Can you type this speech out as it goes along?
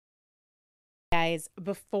Guys,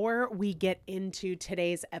 before we get into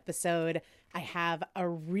today's episode, I have a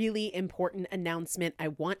really important announcement I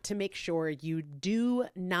want to make sure you do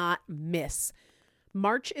not miss.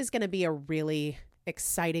 March is going to be a really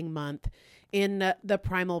exciting month in the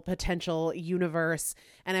Primal Potential universe,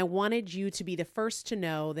 and I wanted you to be the first to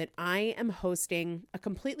know that I am hosting a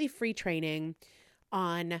completely free training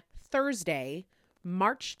on Thursday,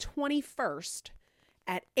 March 21st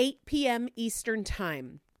at 8 p.m. Eastern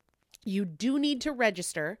Time. You do need to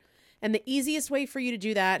register, and the easiest way for you to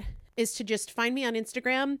do that is to just find me on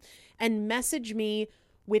Instagram and message me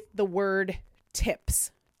with the word tips,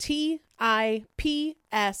 TIPS,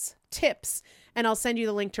 tips, and I'll send you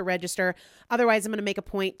the link to register. Otherwise, I'm going to make a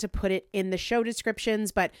point to put it in the show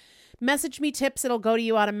descriptions, but message me tips. It'll go to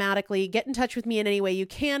you automatically. Get in touch with me in any way you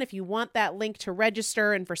can if you want that link to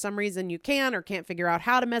register, and for some reason you can or can't figure out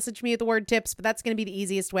how to message me with the word tips, but that's going to be the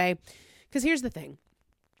easiest way. Because here's the thing.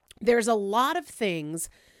 There's a lot of things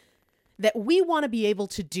that we want to be able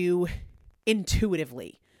to do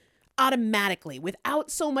intuitively, automatically,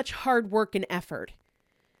 without so much hard work and effort.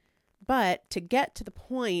 But to get to the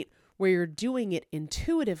point where you're doing it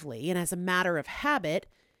intuitively and as a matter of habit,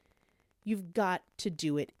 you've got to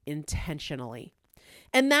do it intentionally.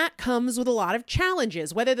 And that comes with a lot of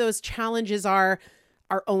challenges, whether those challenges are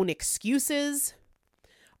our own excuses,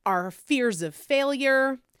 our fears of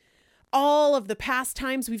failure, all of the past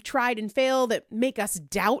times we've tried and failed that make us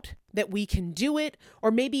doubt that we can do it,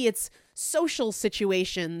 or maybe it's social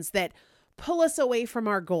situations that pull us away from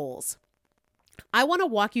our goals. I want to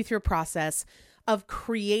walk you through a process of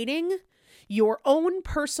creating your own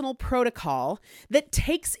personal protocol that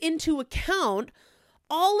takes into account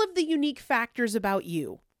all of the unique factors about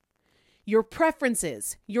you. Your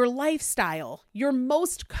preferences, your lifestyle, your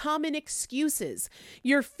most common excuses,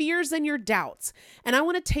 your fears and your doubts. And I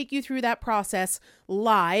want to take you through that process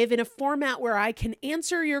live in a format where I can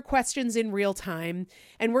answer your questions in real time.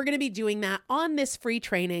 And we're going to be doing that on this free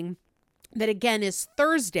training that again is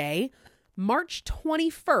Thursday, March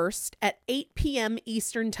 21st at 8 p.m.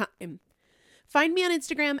 Eastern Time. Find me on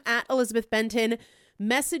Instagram at Elizabeth Benton.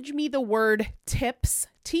 Message me the word tips,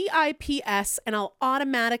 TIPS, and I'll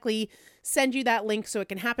automatically send you that link so it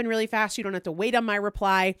can happen really fast. You don't have to wait on my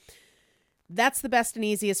reply. That's the best and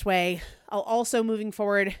easiest way. I'll also, moving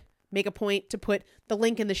forward, make a point to put the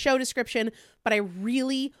link in the show description, but I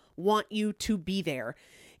really want you to be there.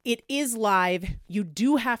 It is live. You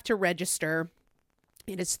do have to register.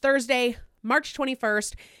 It is Thursday, March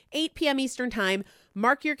 21st, 8 p.m. Eastern Time.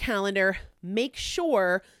 Mark your calendar. Make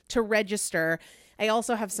sure to register. I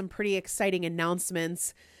also have some pretty exciting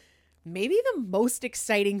announcements. Maybe the most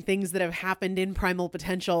exciting things that have happened in Primal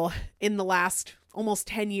Potential in the last almost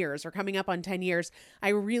 10 years or coming up on 10 years. I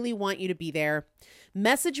really want you to be there.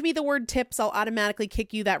 Message me the word tips. I'll automatically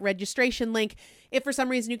kick you that registration link. If for some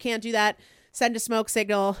reason you can't do that, send a smoke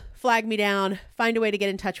signal, flag me down, find a way to get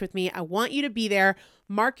in touch with me. I want you to be there.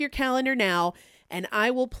 Mark your calendar now, and I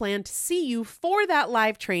will plan to see you for that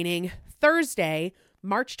live training Thursday,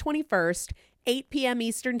 March 21st, 8 p.m.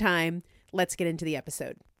 Eastern Time. Let's get into the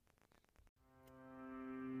episode.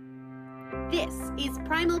 This is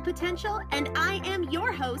Primal Potential, and I am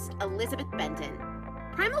your host, Elizabeth Benton.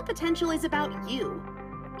 Primal Potential is about you.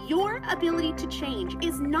 Your ability to change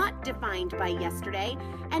is not defined by yesterday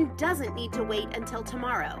and doesn't need to wait until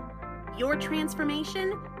tomorrow. Your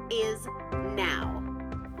transformation is now.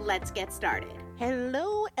 Let's get started.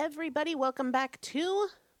 Hello, everybody. Welcome back to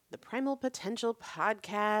the Primal Potential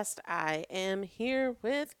Podcast. I am here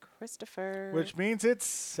with Christopher. Which means it's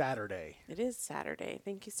Saturday. It is Saturday.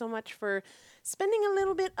 Thank you so much for spending a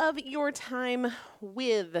little bit of your time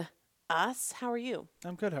with us. How are you?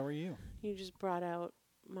 I'm good. How are you? You just brought out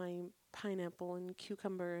my pineapple and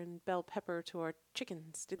cucumber and bell pepper to our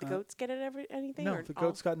chickens. Did the goats get anything? No, the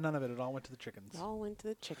goats got none of it. It all went to the chickens. It all went to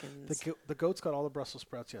the chickens. The goats got all the Brussels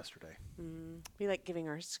sprouts yesterday. We like giving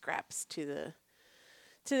our scraps to the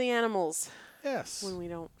animals. Yes. When we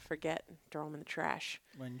don't forget, throw them in the trash.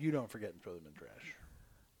 When you don't forget and throw them in trash.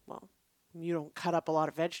 Well, you don't cut up a lot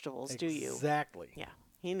of vegetables, do you? Exactly. Yeah.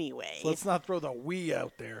 Anyway. So let's not throw the we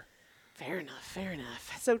out there. Fair enough. Fair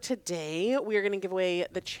enough. So today we're going to give away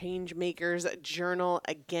the Changemakers Journal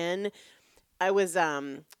again. I was,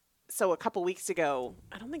 so a couple weeks ago,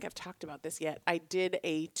 I don't think I've talked about this yet. I did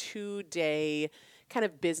a 2-day kind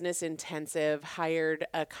of business intensive, hired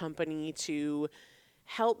a company to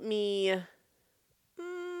help me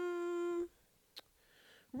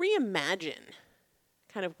reimagine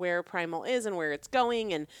kind of where Primal is and where it's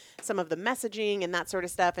going and some of the messaging and that sort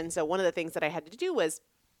of stuff. And so one of the things that I had to do was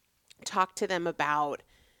talk to them about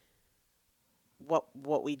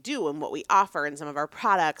what we do and what we offer and some of our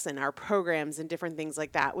products and our programs and different things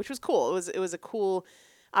like that, which was cool. It was a cool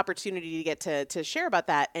opportunity to get to share about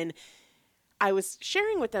that. And I was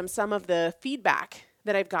sharing with them some of the feedback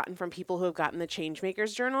that I've gotten from people who have gotten the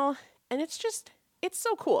Changemakers Journal. And it's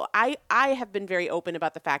so cool. I have been very open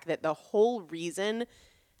about the fact that the whole reason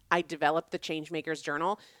I developed the Changemakers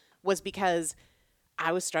Journal was because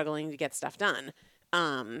I was struggling to get stuff done.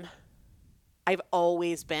 I've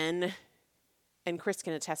always been, and Chris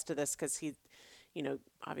can attest to this because he,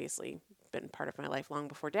 obviously been part of my life long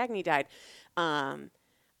before Dagny died.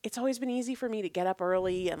 It's always been easy for me to get up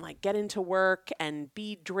early and like get into work and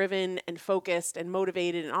be driven and focused and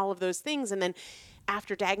motivated and all of those things. And then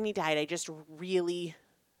after Dagny died, I just really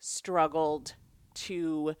struggled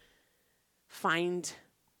to find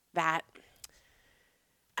that.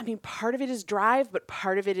 I mean, part of it is drive, but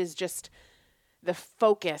part of it is just the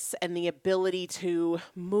focus and the ability to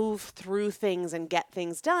move through things and get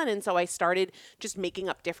things done. And so I started just making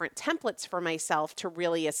up different templates for myself to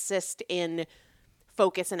really assist in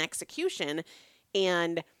focus and execution.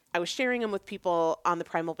 And I was sharing them with people on the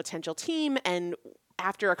Primal Potential team. And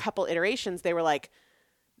after a couple iterations, they were like,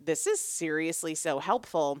 this is seriously so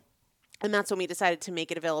helpful. And that's when we decided to make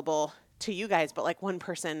it available to you guys. But like one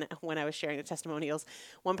person, when I was sharing the testimonials,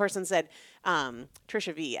 one person said,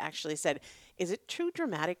 Trisha V actually said, is it too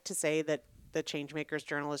dramatic to say that the Changemakers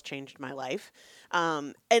Journal has changed my life?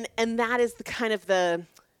 And that is the kind of the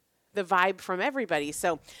vibe from everybody.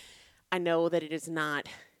 So I know that it is not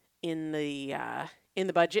in the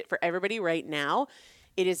budget for everybody right now.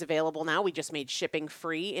 It is available now. We just made shipping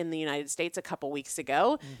free in the United States a couple weeks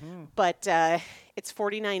ago. Mm-hmm. But it's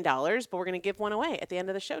 $49, but we're going to give one away at the end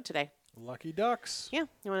of the show today. Lucky ducks. Yeah.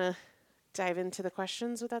 You want to dive into the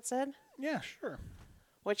questions with that said? Yeah, sure.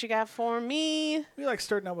 What you got for me? We like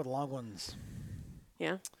starting out with long ones.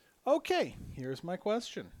 Yeah. Okay, here's my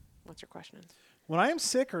question. What's your question? When I am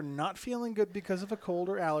sick or not feeling good because of a cold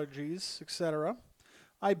or allergies, etc.,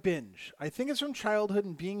 I binge. I think it's from childhood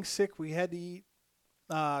and being sick we had to eat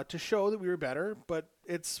to show that we were better, but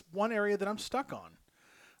it's one area that I'm stuck on.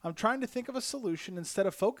 I'm trying to think of a solution instead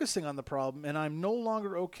of focusing on the problem, and I'm no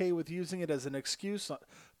longer okay with using it as an excuse.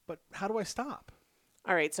 But how do I stop?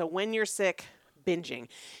 All right, so when you're sick, binging.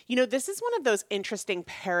 This is one of those interesting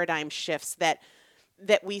paradigm shifts that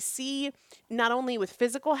we see not only with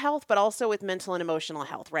physical health, but also with mental and emotional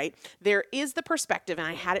health, right? There is the perspective, and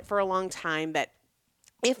I had it for a long time, that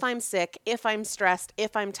if I'm sick, if I'm stressed,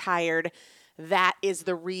 if I'm tired, that is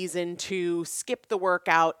the reason to skip the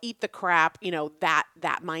workout, eat the crap, that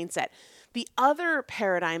mindset. The other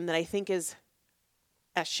paradigm that I think is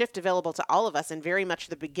a shift available to all of us and very much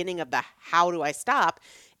the beginning of the how do I stop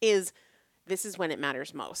is this is when it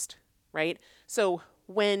matters most, right? So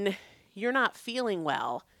when you're not feeling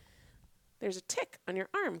well, there's a tick on your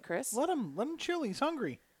arm, Chris. Let him chill. He's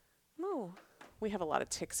hungry. No, we have a lot of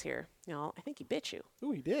ticks here. I think he bit you.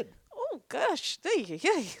 Ooh, he did. Oh, gosh.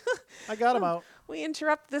 I got him out. We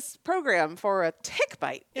interrupt this program for a tick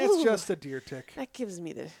bite. It's just a deer tick. That gives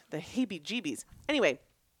me the heebie-jeebies. Anyway,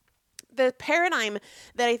 the paradigm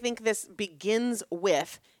that I think this begins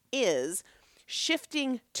with is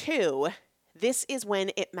shifting to this is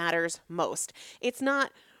when it matters most. It's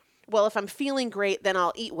not, well, if I'm feeling great, then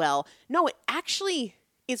I'll eat well. No, it actually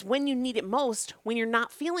is when you need it most, when you're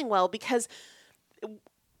not feeling well, because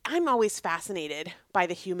I'm always fascinated by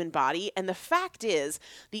the human body. And the fact is,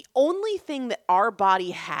 the only thing that our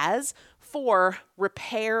body has for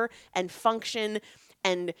repair and function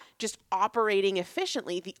and just operating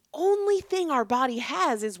efficiently, the only thing our body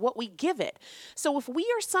has is what we give it. So if we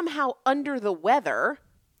are somehow under the weather,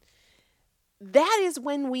 that is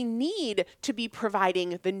when we need to be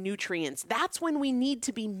providing the nutrients. That's when we need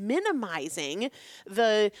to be minimizing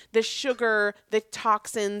the sugar, the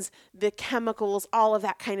toxins, the chemicals, all of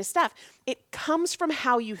that kind of stuff. It comes from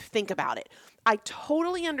how you think about it. I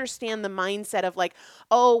totally understand the mindset of like,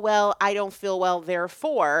 oh, well, I don't feel well,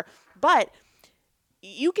 therefore, but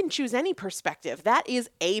you can choose any perspective. That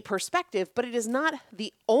is a perspective, but it is not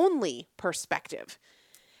the only perspective.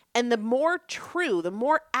 And the more true, the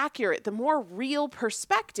more accurate, the more real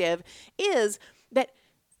perspective is that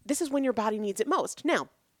this is when your body needs it most. Now,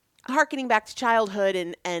 hearkening back to childhood,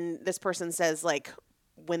 and this person says like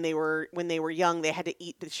when they were young, they had to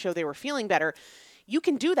eat to show they were feeling better. You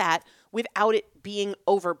can do that without it being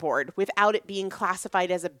overboard, without it being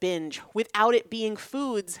classified as a binge, without it being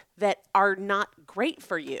foods that are not great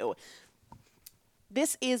for you.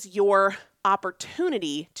 This is your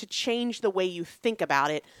opportunity to change the way you think about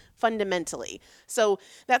it fundamentally. So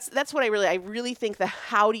that's what I really think the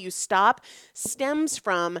how do you stop stems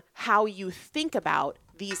from how you think about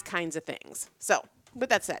these kinds of things. So, with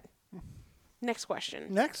that said, next question.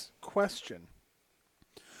 Next question.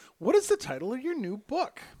 What is the title of your new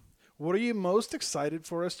book? What are you most excited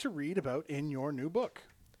for us to read about in your new book?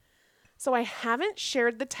 So I haven't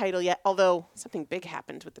shared the title yet, although something big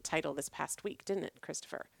happened with the title this past week, didn't it,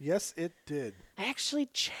 Christopher? Yes, it did. I actually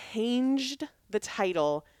changed the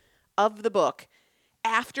title of the book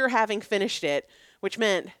after having finished it, which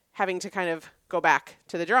meant having to kind of go back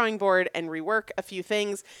to the drawing board and rework a few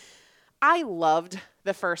things. I loved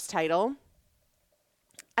the first title.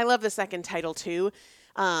 I love the second title too.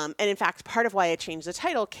 And in fact, part of why I changed the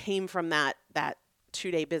title came from that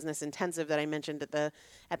 2-day business intensive that I mentioned at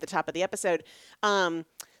the top of the episode.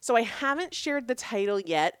 So I haven't shared the title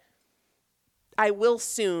yet. I will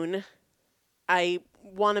soon. I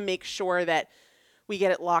want to make sure that we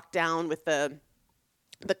get it locked down with the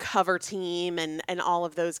cover team and all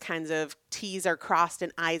of those kinds of T's are crossed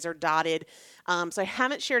and I's are dotted. So I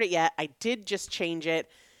haven't shared it yet. I did just change it,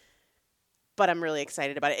 but I'm really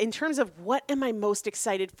excited about it. In terms of what am I most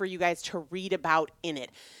excited for you guys to read about in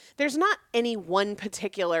it, there's not any one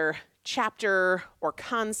particular chapter or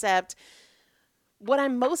concept. What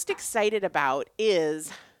I'm most excited about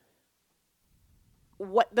is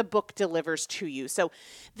what the book delivers to you. So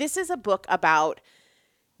this is a book about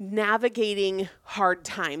navigating hard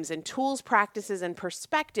times and tools, practices, and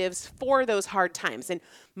perspectives for those hard times. And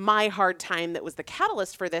my hard time that was the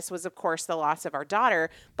catalyst for this was, of course, the loss of our daughter.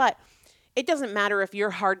 But it doesn't matter if your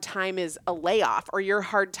hard time is a layoff or your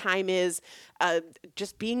hard time is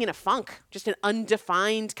just being in a funk, just an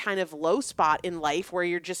undefined kind of low spot in life where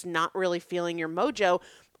you're just not really feeling your mojo,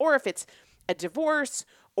 or if it's a divorce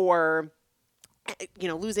or,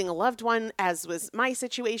 losing a loved one, as was my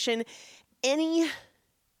situation.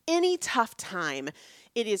 Any tough time,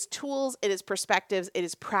 it is tools, it is perspectives, it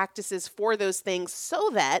is practices for those things so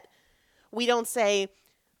that we don't say,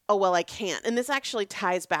 oh, well, I can't. And this actually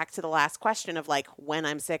ties back to the last question of like, when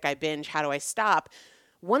I'm sick, I binge, how do I stop?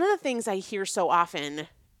 One of the things I hear so often,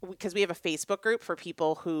 because we have a Facebook group for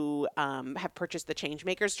people who have purchased the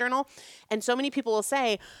Changemakers Journal, and so many people will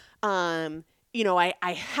say,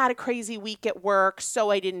 I had a crazy week at work,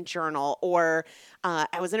 so I didn't journal, or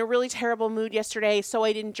I was in a really terrible mood yesterday, so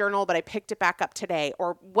I didn't journal, but I picked it back up today,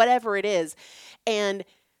 or whatever it is. And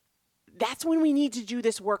that's when we need to do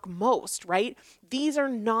this work most, right? These are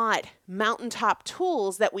not mountaintop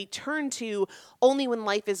tools that we turn to only when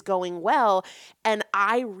life is going well. And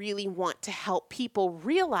I really want to help people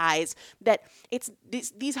realize that it's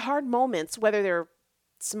these hard moments, whether they're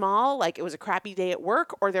small, like it was a crappy day at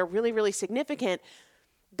work, or they're really, really significant.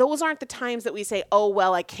 Those aren't the times that we say, oh,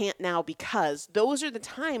 well, I can't now, because those are the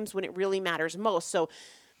times when it really matters most. So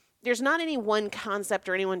there's not any one concept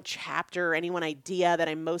or any one chapter or any one idea that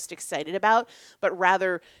I'm most excited about, but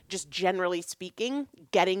rather just generally speaking,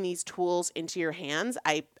 getting these tools into your hands.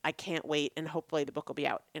 I can't wait, and hopefully the book will be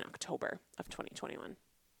out in October of 2021.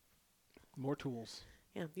 More tools.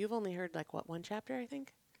 Yeah, you've only heard one chapter, I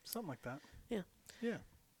think? Something like that. Yeah. Yeah.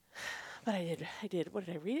 But I did. What,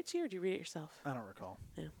 did I read it to you, or did you read it yourself? I don't recall.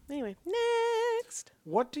 Yeah. Anyway, next.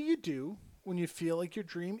 What do you do when you feel like your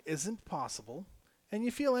dream isn't possible and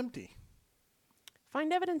you feel empty?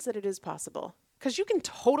 Find evidence that it is possible. Because you can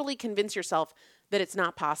totally convince yourself that it's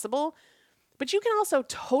not possible, but you can also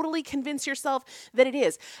totally convince yourself that it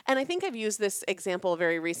is. And I think I've used this example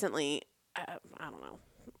very recently. I don't know.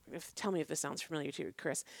 Tell me if this sounds familiar to you,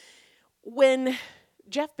 Chris. When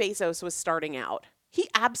Jeff Bezos was starting out, he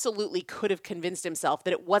absolutely could have convinced himself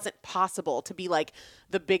that it wasn't possible to be like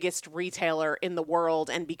the biggest retailer in the world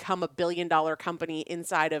and become $1 billion company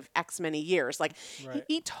inside of X many years. Like, right.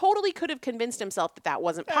 he totally could have convinced himself that that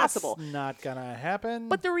wasn't possible. That's not gonna happen.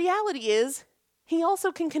 But the reality is, he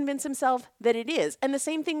also can convince himself that it is. And the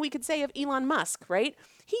same thing we could say of Elon Musk, right?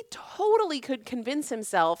 He totally could convince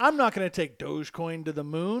himself. I'm not going to take Dogecoin to the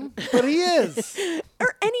moon, but he is.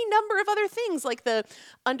 Or any number of other things, like the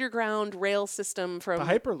underground rail system from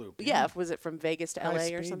the Hyperloop. Yeah, was it from Vegas to LA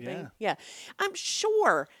High or speed, something? Yeah. I'm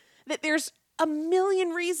sure that there's a million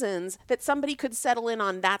reasons that somebody could settle in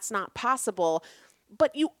on that's not possible,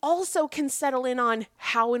 but you also can settle in on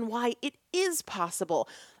how and why it is possible.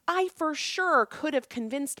 I for sure could have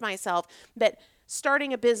convinced myself that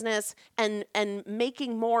starting a business and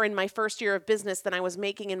making more in my first year of business than I was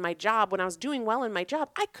making in my job when I was doing well in my job,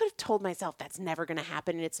 I could have told myself that's never going to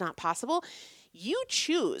happen and it's not possible. You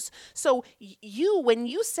choose. So when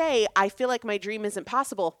you say, I feel like my dream isn't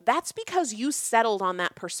possible, that's because you settled on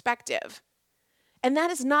that perspective. And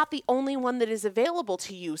that is not the only one that is available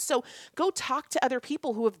to you. So go talk to other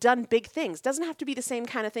people who have done big things. Doesn't have to be the same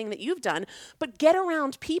kind of thing that you've done, but get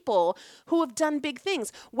around people who have done big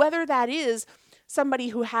things, whether that is somebody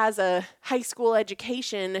who has a high school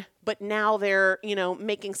education, but now they're,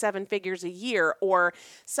 making 7 figures a year, or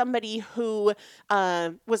somebody who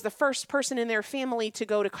was the first person in their family to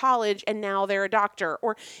go to college and now they're a doctor.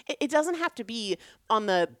 Or it doesn't have to be on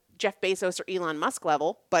the Jeff Bezos or Elon Musk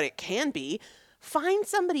level, but it can be. Find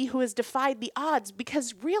somebody who has defied the odds,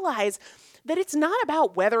 because realize that it's not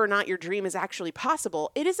about whether or not your dream is actually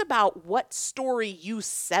possible. It is about what story you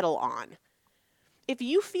settle on. If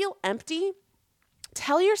you feel empty,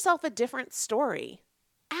 tell yourself a different story.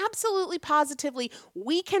 Absolutely, positively,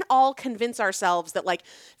 we can all convince ourselves that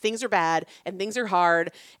things are bad and things are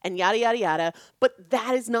hard and yada, yada, yada. But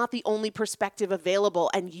that is not the only perspective available.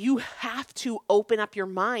 And you have to open up your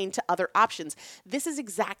mind to other options. This is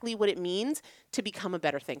exactly what it means to become a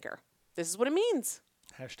better thinker. This is what it means.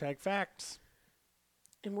 #facts.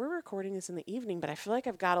 And we're recording this in the evening, but I feel like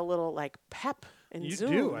I've got a little pep and You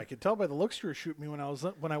zoom. do. I could tell by the looks you were shooting me when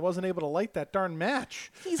I wasn't able to light that darn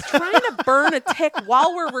match. He's trying to burn a tick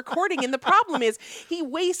while we're recording, and the problem is he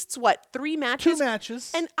wastes 3 matches? 2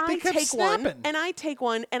 matches. And They I kept take one, snapping. and I take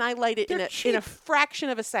one, and I light it They're in a cheap. fraction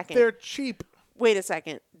of a second. They're cheap. Wait a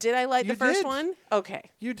second. Did I light You the first did. one?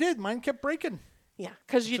 Okay. You did. Mine kept breaking. Yeah,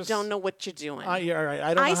 because you Just- don't know what you're doing. Yeah, all right.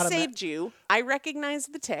 I don't know how to saved you. I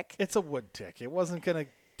recognized the tick. It's a wood tick. It wasn't going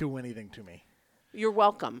to do anything to me. You're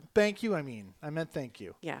welcome. Thank you, I meant thank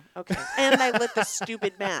you. Yeah, okay. And I lit the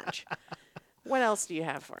stupid match. What else do you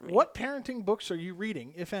have for me? What parenting books are you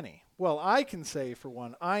reading, if any? Well, I can say, for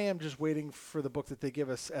one, I am just waiting for the book that they give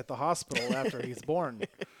us at the hospital after he's born.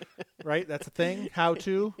 Right? That's a thing? How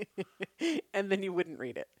to? And then you wouldn't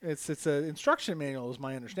read it. It's an instruction manual, is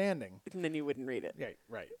my understanding. And then you wouldn't read it. Yeah,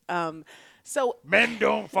 right. So Men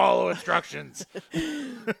don't follow instructions.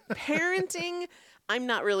 parenting, I'm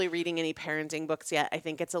not really reading any parenting books yet. I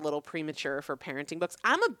think it's a little premature for parenting books.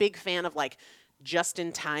 I'm a big fan of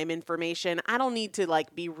just-in-time information. I don't need to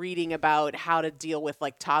be reading about how to deal with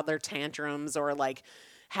toddler tantrums or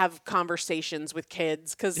have conversations with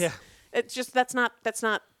kids, because Yeah. it's just that's not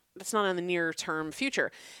in the near term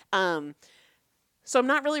future. So I'm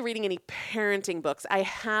not really reading any parenting books. I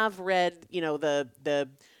have read, the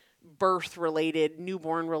birth related,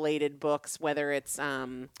 newborn related books, whether it's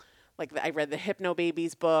I read the Hypno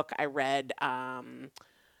Babies book. I read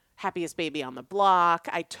Happiest Baby on the Block.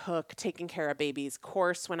 I took Taking Care of Babies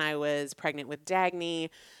course when I was pregnant with Dagny,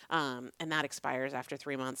 and that expires after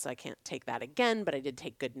 3 months, so I can't take that again, but I did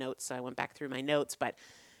take good notes, so I went back through my notes, but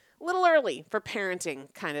a little early for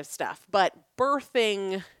parenting kind of stuff. But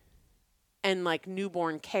birthing and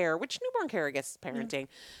newborn care, which newborn care, I guess, is parenting.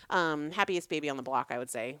 Happiest Baby on the Block, I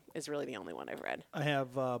would say, is really the only one I've read. I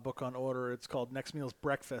have a book on order. It's called Next Meal's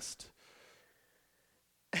Breakfast.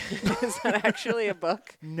 Is that actually a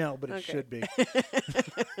book? No, but it Okay. should be.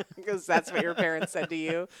 Because that's what your parents said to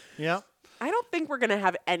you. Yeah. I don't think we're going to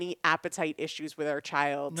have any appetite issues with our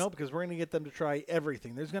child. No, because we're going to get them to try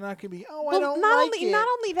everything. There's not going to be, I Well, don't not like only it. not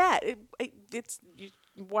only that, it's you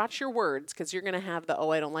watch your words, because you're going to have the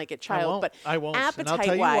I don't like it child. But I won't. And I'll appetite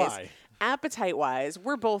tell you wise, why. appetite wise,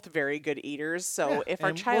 we're both very good eaters. So Yeah, if our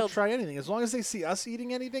and child we'll try anything. As long as they see us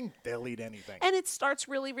eating anything, they'll eat anything. And it starts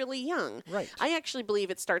really, really young. Right. I actually believe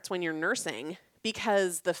it starts when you're nursing,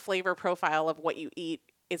 because the flavor profile of what you eat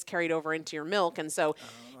is carried over into your milk. And so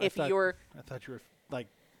I if thought you were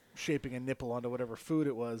shaping a nipple onto whatever food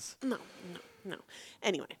it was. No.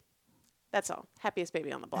 Anyway, that's all. Happiest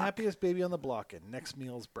Baby on the Block, Happiest Baby on the Block and Next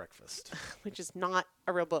Meal's Breakfast. which is not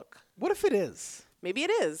a real book. What if it is? Maybe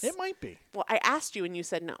it is. It might be. Well, I asked you and you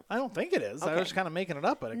said no. I don't think it is. I Okay. was kind of making it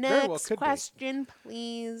up, but it very well Next could question,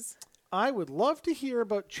 please. be. I would love to hear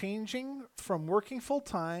about changing from working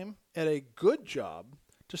full-time at a good job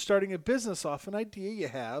to starting a business off an idea you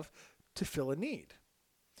have to fill a need.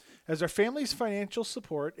 As our family's financial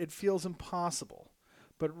support, it feels impossible.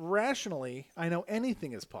 But rationally, I know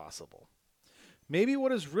anything is possible. Maybe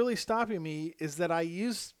what is really stopping me is that I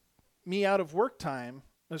use me out of work time.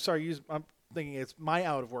 I'm thinking it's my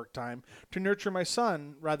out of work time to nurture my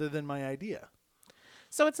son rather than my idea.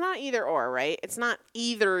 So it's not either or, right? It's not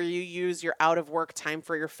either you use your out of work time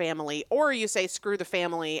for your family, or you say screw the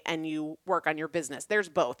family and you work on your business. There's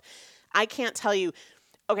both. I can't tell you.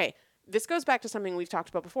 Okay, this goes back to something we've talked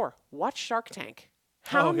about before. Watch Shark Tank.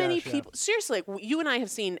 How Oh, many gosh, yeah. people, seriously, you and I have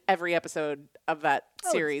seen every episode of that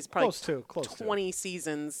series, probably close to. 20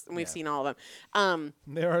 seasons, and we've Yeah. seen all of them.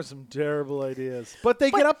 There are some terrible ideas, but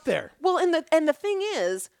they get up there. Well, and the thing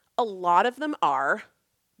is, a lot of them are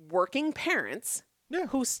working parents Yeah.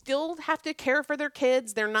 who still have to care for their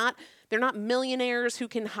kids. They're not millionaires who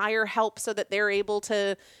can hire help so that they're able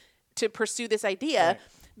to pursue this idea. Right.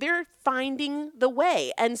 They're finding the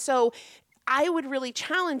way. And so I would really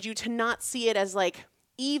challenge you to not see it as like,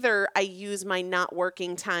 either I use my not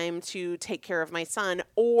working time to take care of my son,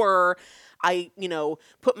 or I,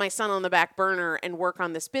 put my son on the back burner and work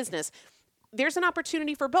on this business. There's an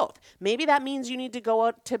opportunity for both. Maybe that means you need to go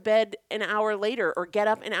out to bed an hour later or get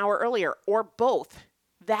up an hour earlier, or both.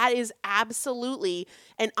 That is absolutely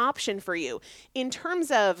an option for you. In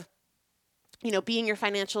terms of, being your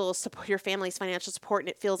financial support, your family's financial support, and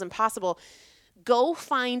it feels impossible, go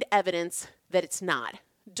find evidence that it's not.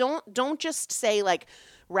 Don't just say like,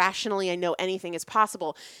 rationally, I know anything is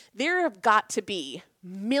possible. There have got to be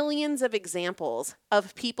millions of examples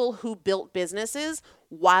of people who built businesses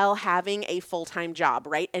while having a full-time job,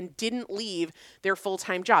 right? And didn't leave their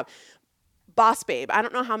full-time job. Boss Babe. I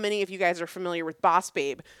don't know how many of you guys are familiar with Boss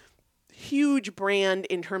Babe. Huge brand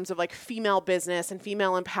in terms of like female business and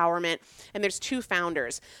female empowerment. And there's two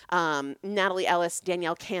founders, Natalie Ellis,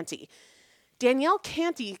 Danielle Canty. Danielle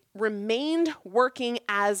Canty remained working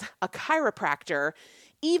as a chiropractor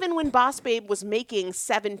even when Boss Babe was making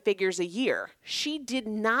 7 figures a year. She did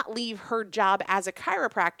not leave her job as a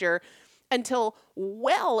chiropractor until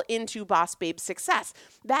well into Boss Babe's success.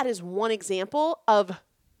 That is one example of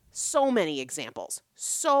so many examples.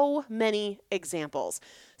 So many examples.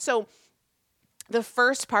 So the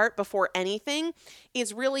first part before anything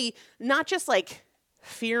is really not just like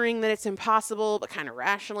fearing that it's impossible, but kind of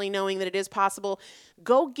rationally knowing that it is possible.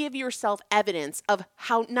 Go give yourself evidence of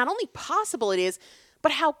how not only possible it is,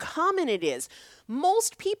 but how common it is.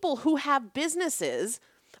 Most people who have businesses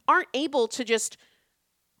aren't able to just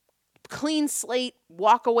clean slate,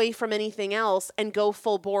 walk away from anything else, and go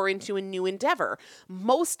full bore into a new endeavor.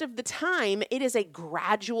 Most of the time, it is a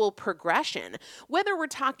gradual progression. Whether we're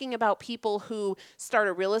talking about people who start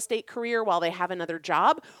a real estate career while they have another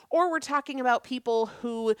job, or we're talking about people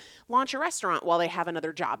who launch a restaurant while they have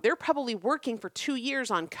another job. They're probably working for 2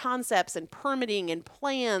 years on concepts and permitting and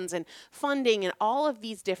plans and funding and all of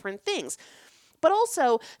these different things. But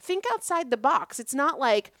also, think outside the box. It's not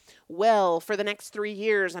like, well, for the next 3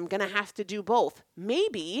 years, I'm going to have to do both.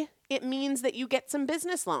 Maybe it means that you get some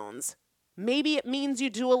business loans. Maybe it means you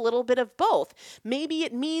do a little bit of both. Maybe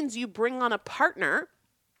it means you bring on a partner,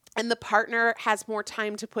 and the partner has more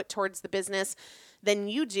time to put towards the business than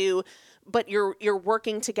you do, but you're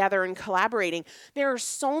working together and collaborating. There are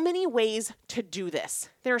so many ways to do this.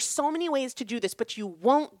 But you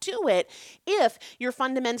won't do it if you're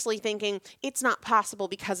fundamentally thinking it's not possible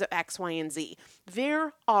because of X, Y, and Z.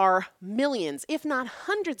 There are millions, if not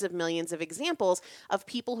hundreds of millions of examples of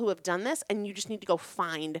people who have done this, and you just need to go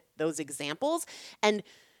find those examples and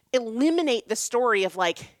eliminate the story of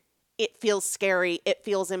like, it feels scary, it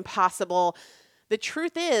feels impossible. The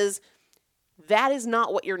truth is, that is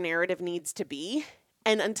not what your narrative needs to be.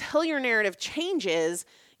 And until your narrative changes,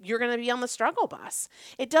 you're going to be on the struggle bus.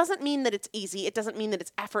 It doesn't mean that it's easy. It doesn't mean that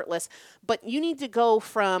it's effortless. But you need to go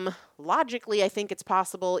from logically, I think it's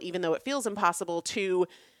possible, even though it feels impossible, to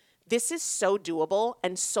this is so doable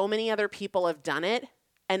and so many other people have done it.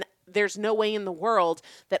 And there's no way in the world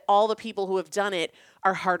that all the people who have done it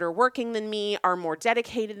are harder working than me, are more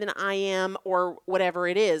dedicated than I am, or whatever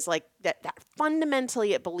it is. Like that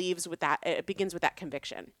fundamentally it begins with that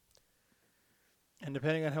conviction. And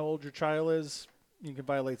depending on how old your child is, you can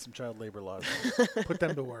violate some child labor laws. Put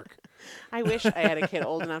them to work. I wish I had a kid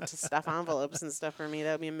old enough to stuff envelopes and stuff for me.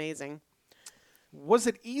 That would be amazing. Was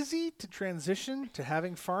it easy to transition to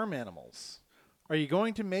having farm animals? Are you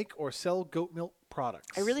going to make or sell goat milk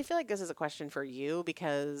products? I really feel like this is a question for you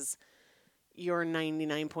because you're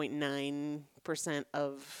 99.9%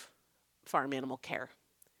 of farm animal care.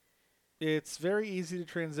 It's very easy to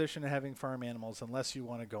transition to having farm animals unless you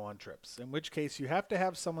want to go on trips, in which case you have to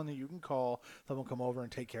have someone that you can call that will come over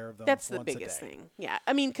and take care of them. That's the biggest thing. Yeah.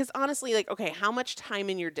 I mean, because honestly, like, okay, how much time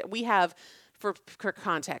in your day? We have, for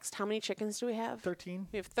context, how many chickens do we have? 13.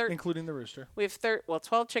 We have 13. Including the rooster. We have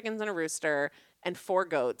 12 chickens and a rooster and 4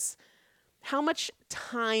 goats. How much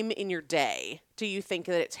time in your day do you think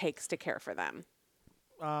that it takes to care for them?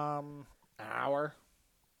 An hour.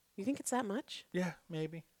 You think it's that much? Yeah,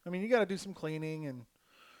 maybe. I mean, you got to do some cleaning and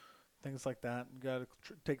things like that. You got to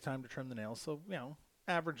take time to trim the nails. So,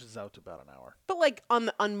 averages out to about an hour. But like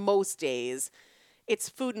on most days, it's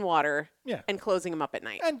food and water and closing them up at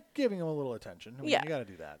night. And giving them a little attention. I mean, you got to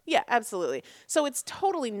do that. Yeah, absolutely. So it's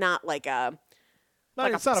totally not like a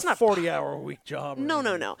It's not a 40-hour-a-week job.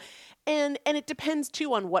 No. And it depends,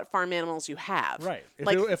 too, on what farm animals you have. Right.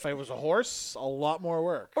 Like, If I was a horse, a lot more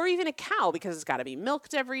work. or even a cow, because it's got to be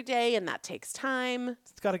milked every day, and that takes time.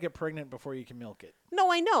 It's got to get pregnant before you can milk it.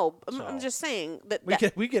 No, I know. I'm So, just saying that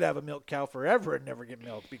We could have a milk cow forever and never get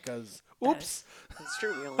milked because, oops, that's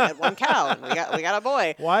true. We only had one cow, and we got a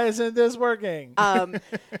boy. why isn't this working? And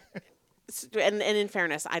in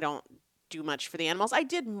fairness, I don't do much for the animals. I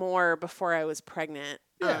did more before I was pregnant.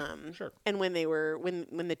 Yeah, sure. And when they were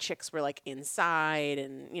when the chicks were like inside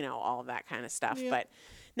and all of that kind of stuff. Yeah. But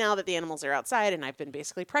now that the animals are outside and I've been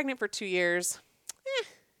basically pregnant for 2 years,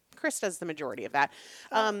 Chris does the majority of that.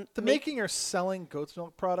 The making or selling goat's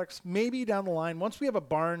milk products, maybe down the line, once we have a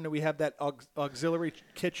barn that we have that auxiliary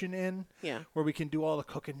kitchen in, Yeah. where we can do all the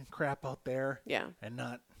cooking crap out there, Yeah. and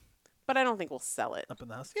not But I don't think we'll sell it. up in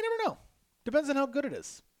the house. You never know. Depends on how good it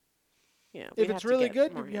is. Yeah. If we'd it's have to really get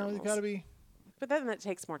good, more it's animals. got to be. But then that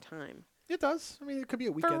takes more time. It does. I mean, it could be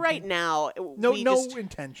a weekend. For right thing. now, No just,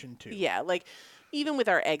 intention to. yeah, like even with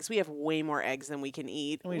our eggs, we have way more eggs than we can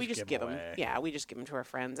eat. We We just just give give 'em them. away. Yeah, we just give them to our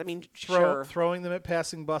friends. I mean, sure. Throwing them at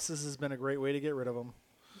passing buses has been a great way to get rid of them.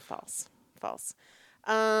 False.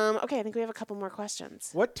 Okay, I think we have a couple more questions.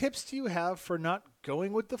 What tips do you have for not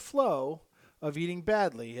going with the flow of eating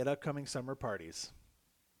badly at upcoming summer parties?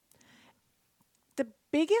 The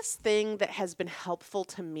biggest thing that has been helpful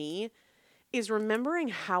to me is remembering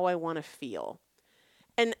how I want to feel.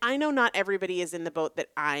 And I know not everybody is in the boat that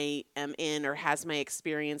I am in or has my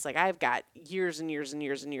experience. Like I've got years and years and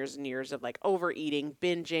years and years and years of like overeating,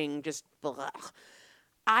 binging, just blah.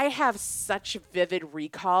 I have such vivid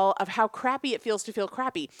recall of how crappy it feels to feel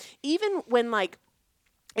crappy. Even when like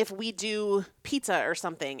if we do pizza or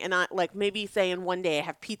something and I like maybe say in one day I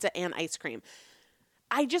have pizza and ice cream,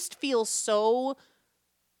 I just feel so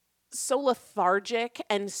lethargic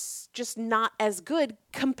and just not as good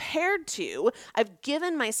compared to I've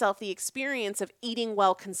given myself the experience of eating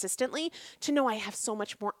well consistently to know I have so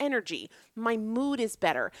much more energy. My mood is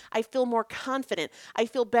better. I feel more confident. I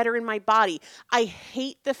feel better in my body. I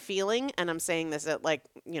hate the feeling, and I'm saying this at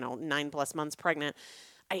 9+ months pregnant.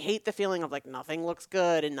 I hate the feeling of like nothing looks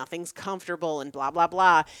good and nothing's comfortable and blah, blah,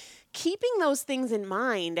 blah. Keeping those things in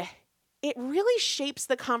mind, it really shapes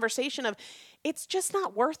the conversation of it's just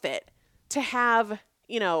not worth it to have,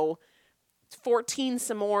 14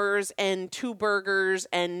 s'mores and 2 burgers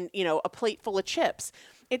and, a plate full of chips.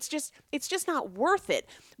 It's just not worth it.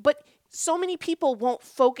 But so many people won't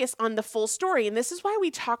focus on the full story. And this is why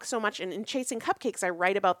we talk so much in Chasing Cupcakes. I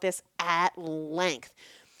write about this at length.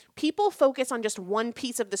 People focus on just one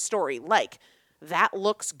piece of the story, like that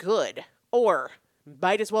looks good, or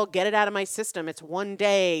might as well get it out of my system. It's one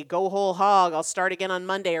day, go whole hog, I'll start again on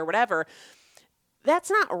Monday or whatever.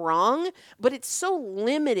 That's not wrong, but it's so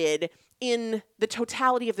limited in the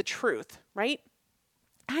totality of the truth, right?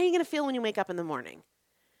 How are you going to feel when you wake up in the morning?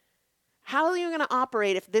 How are you going to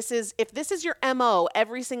operate if this is your MO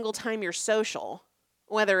every single time you're social?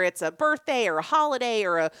 Whether it's a birthday or a holiday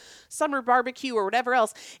or a summer barbecue or whatever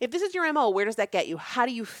else, if this is your MO, where does that get you? How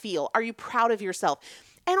do you feel? Are you proud of yourself?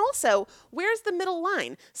 And also, where's the middle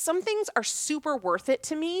line? Some things are super worth it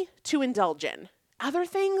to me to indulge in. Other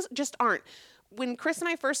things just aren't. When Chris and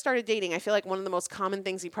I first started dating, I feel like one of the most common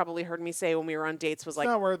things he probably heard me say when we were on dates was like,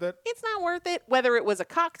 It's not worth it. it's not worth it. Whether it was a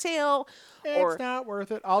cocktail or It's not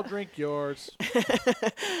worth it. I'll drink yours.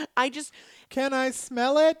 Can I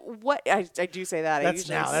smell it? I do say that.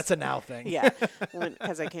 That's a now thing. Yeah,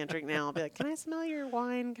 because I can't drink now. I'll be like, can I smell your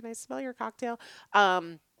wine? Can I smell your cocktail?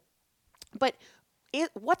 But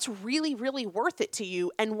what's really, really worth it to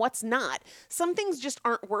you and what's not? Some things just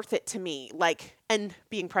aren't worth it to me. Like, and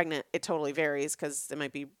being pregnant, it totally varies because it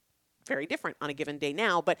might be very different on a given day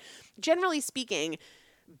now. But generally speaking,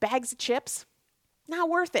 bags of chips, not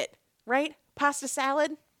worth it, right? Pasta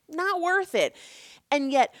salad, not worth it.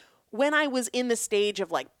 And yet, when I was in the stage of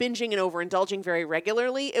like binging and overindulging very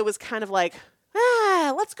regularly, it was kind of like,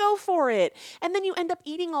 let's go for it. And then you end up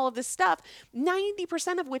eating all of this stuff,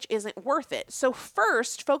 90% of which isn't worth it. So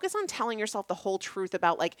first, focus on telling yourself the whole truth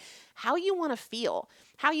about like how you want to feel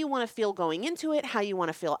going into it, how you want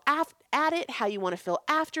to feel at it, how you want to feel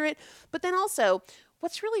after it. But then also,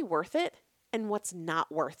 what's really worth it and what's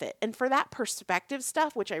not worth it. And for that perspective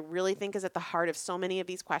stuff, which I really think is at the heart of so many of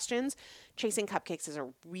these questions, Chasing Cupcakes is a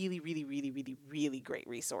really, really, really, really, really great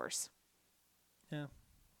resource. Yeah.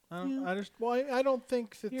 I don't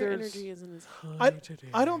think that Your there's energy isn't as high today.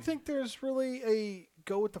 I don't think there's really a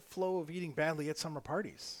go with the flow of eating badly at summer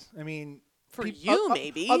parties. I mean, For you,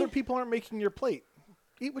 maybe. Other people aren't making your plate.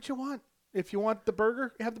 Eat what you want. If you want the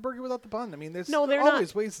burger, have the burger without the bun. I mean, there's No, they're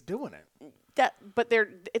always ways of doing it. But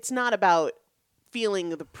it's not about feeling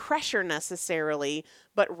the pressure necessarily,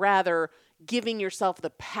 but rather giving yourself the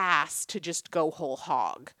pass to just go whole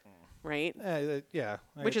hog, right? Yeah.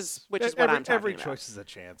 Which is what every, I'm talking Every about. choice is a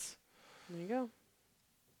chance. There you go.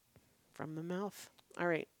 From the mouth. All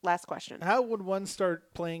right, last question. How would one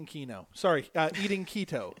start playing Keno? Sorry, eating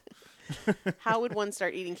keto. How would one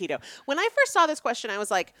start eating keto? When I first saw this question, I was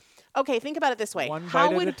like, okay, think about it this way. One How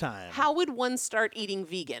bite would, at a time. How would one start eating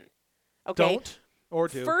vegan? Okay. Don't or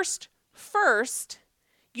do. First,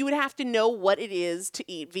 you would have to know what it is to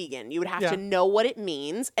eat vegan. You would have Yeah. to know what it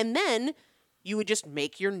means, and then you would just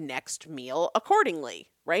make your next meal accordingly,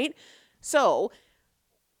 right? So,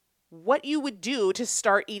 what you would do to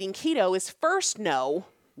start eating keto is first know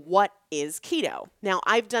what is keto. Now,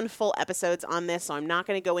 I've done full episodes on this, so I'm not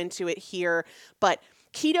going to go into it here, but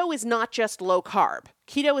keto is not just low carb.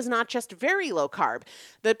 Keto is not just very low carb.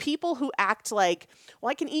 The people who act like, well,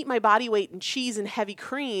 I can eat my body weight in cheese and heavy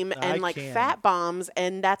cream I and like can. fat bombs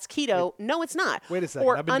and that's keto. No, it's not. Wait a second.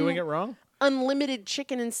 Or I've been doing it wrong? unlimited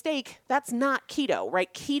chicken and steak, that's not keto,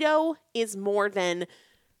 right? Keto is more than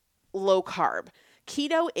low carb.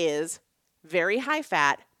 Keto is very high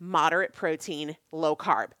fat, moderate protein, low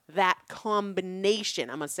carb. That combination,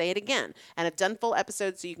 I'm going to say it again. And I've done full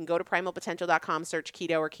episodes, so you can go to primalpotential.com, search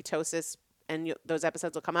keto or ketosis, and those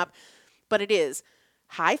episodes will come up. But it is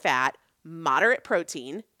high fat, moderate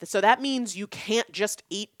protein. So that means you can't just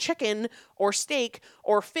eat chicken or steak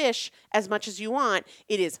or fish as much as you want.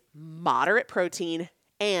 It is moderate protein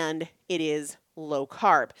and it is low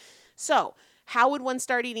carb. So how would one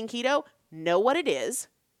start eating keto? Know what it is,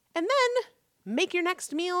 and then make your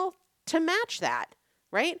next meal to match that,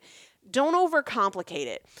 right? Don't overcomplicate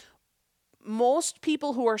it. Most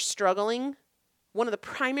people who are struggling, one of the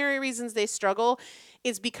primary reasons they struggle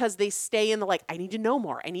is because they stay in the I need to know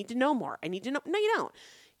more. I need to know more. I need to know. No, you don't.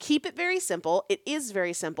 Keep it very simple. It is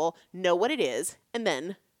very simple. Know what it is, and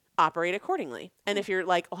then operate accordingly. And if you're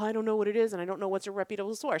like, oh, I don't know what it is, and I don't know what's a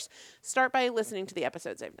reputable source, start by listening to the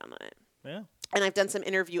episodes I've done on it. Yeah. And I've done some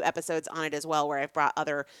interview episodes on it as well, where I've brought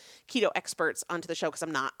other keto experts onto the show because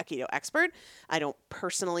I'm not a keto expert. I don't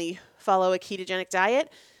personally follow a ketogenic diet.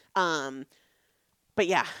 But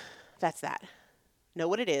yeah, that's that. Know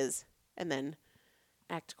what it is, and then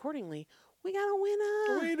act accordingly. We got a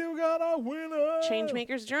winner. We do got a winner.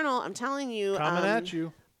 Changemakers Journal. I'm telling you. Coming at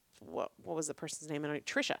you. What was the person's name?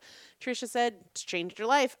 Trisha. Trisha said it's changed your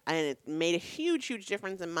life, and it made a huge, huge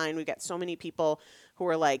difference in mine. We've got so many people who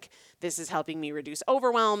are like, this is helping me reduce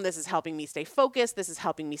overwhelm. This is helping me stay focused. This is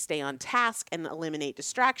helping me stay on task and eliminate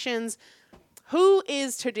distractions. Who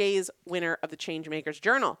is today's winner of the Changemakers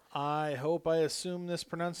Journal? I hope I assume this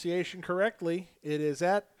pronunciation correctly. It is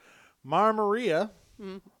at Marmaria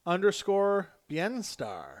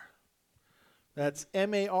 _Bienstar. That's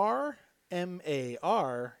MARMAREA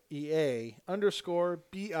 _BIENESTAR.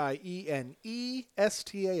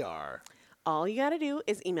 All you got to do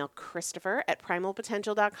is email Christopher at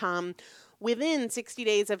primalpotential.com within 60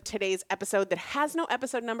 days of today's episode that has no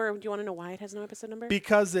episode number. Do you want to know why it has no episode number?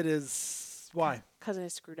 Because it is... Why? Because I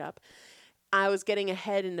screwed up. I was getting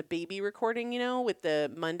ahead in the baby recording, with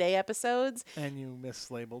the Monday episodes. And you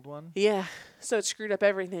mislabeled one? Yeah. So it screwed up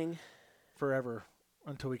everything. Forever.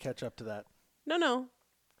 Until we catch up to that. No.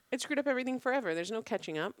 It screwed up everything forever. There's no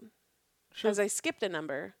catching up. Because I skipped a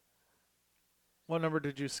number. What number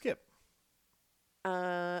did you skip?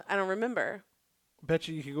 I don't remember. Bet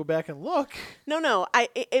you could go back and look. No.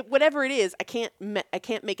 Whatever it is, I can't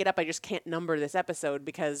make it up. I just can't number this episode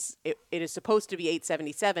because it is supposed to be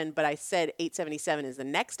 877, but I said 877 is the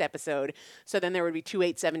next episode. So then there would be two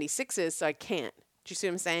 876s, so I can't. Do you see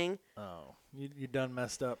what I'm saying? Oh, you done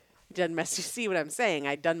messed up. You see what I'm saying?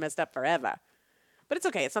 I done messed up forever. But it's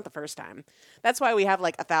okay. It's not the first time. That's why we have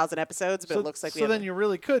 1,000 episodes, but it looks like we have... So then you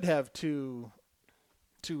really could have two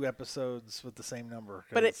episodes with the same number.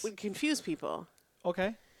 But it would confuse people. Okay.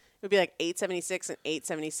 It would be like 876 and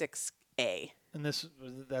 876A. And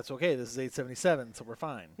that's okay. This is 877, so we're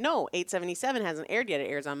fine. No, 877 hasn't aired yet. It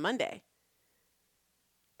airs on Monday.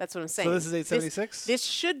 That's what I'm saying. So this is 876? This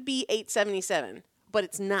should be 877, but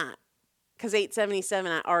it's not. Because 877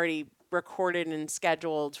 I already recorded and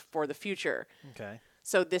scheduled for the future. Okay.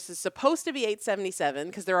 So this is supposed to be 877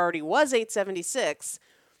 because there already was 876,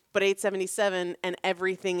 but 877 and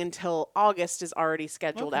everything until August is already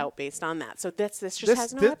scheduled out based on that. So this just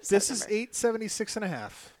has no episode This is number. 876 and a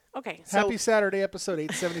half. Okay. Happy Saturday episode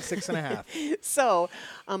 876 and a half. So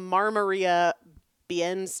Marmaria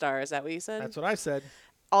Bienstar, is that what you said? That's what I said.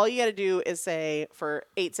 All you got to do is say for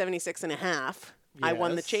 876 and a half, I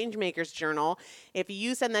won the Yes. Changemakers Journal. If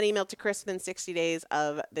you send that email to Chris within 60 days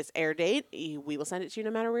of this air date, we will send it to you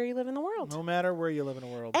no matter where you live in the world. No matter where you live in the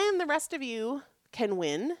world. And the rest of you can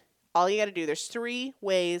win. All you got to do, there's 3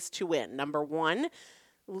 ways to win. Number 1,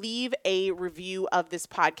 leave a review of this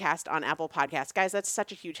podcast on Apple Podcasts. Guys, that's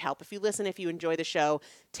such a huge help. If you listen, if you enjoy the show,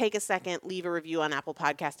 take a second, leave a review on Apple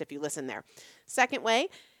Podcast if you listen there. Second way,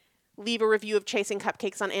 leave a review of Chasing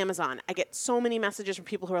Cupcakes on Amazon. I get so many messages from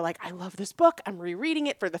people who are like, I love this book. I'm rereading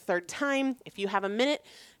it for the 3rd time. If you have a minute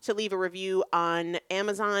to leave a review on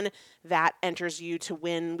Amazon, that enters you to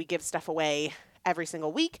win. We give stuff away every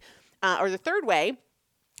single week. Or the 3rd way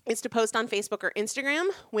is to post on Facebook or Instagram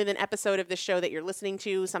with an episode of the show that you're listening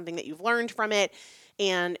to, something that you've learned from it,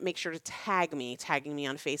 and make sure to tag me. Tagging me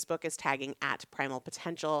on Facebook is tagging at Primal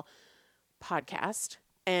Potential Podcast,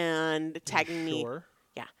 and tagging me,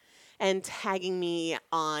 yeah, and tagging me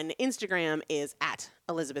on Instagram is at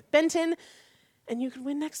Elizabeth Benton, and you could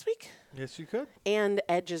win next week. Yes, you could. And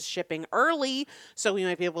Edge is shipping early, so we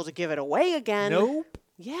might be able to give it away again. Nope.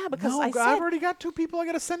 Yeah, because No, I said I've already got 2 people I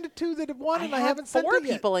got to send it to that have won, and I haven't sent 4 it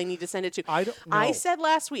yet. people I need to send it to. I don't know. I said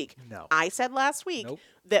last week. No. I said last week Nope.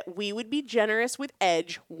 that we would be generous with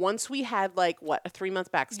Edge once we had a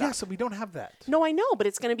 3-month backstock. Yeah, so we don't have that. No, I know, but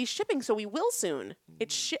it's going to be shipping, so we will soon.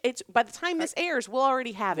 It's by the time this airs, we'll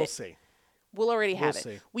already have We'll it. see. We'll already have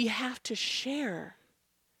We'll it. see. We have to share.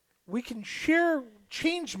 We can share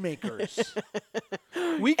change makers.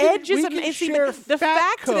 we can, Edge is we can amazing. share The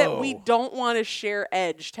fact that we Fatco. don't want to share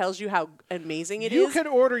Edge tells you how amazing it is. You can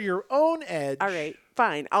order your own Edge. All right,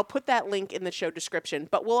 fine. I'll put that link in the show description.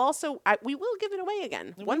 But we'll also we will give it away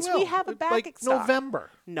again once we will. have a back like stock. November.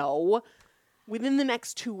 No, within the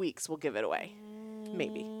next 2 weeks we'll give it away.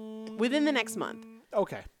 Maybe within the next month.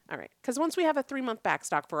 Okay. All right, because once we have a 3-month back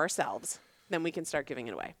stock for ourselves, then we can start giving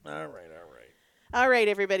it away. All right. All right,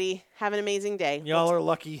 everybody, have an amazing day. Y'all are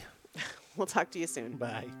lucky. We'll talk to you soon.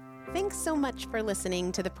 Bye. Thanks so much for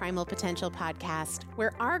listening to the Primal Potential Podcast,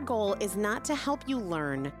 where our goal is not to help you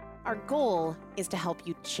learn. Our goal is to help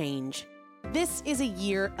you change. This is a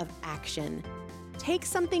year of action. Take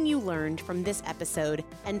something you learned from this episode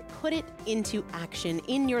and put it into action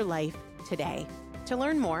in your life today. To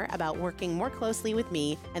learn more about working more closely with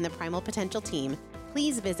me and the Primal Potential team,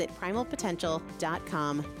 please visit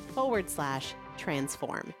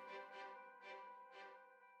primalpotential.com/transform.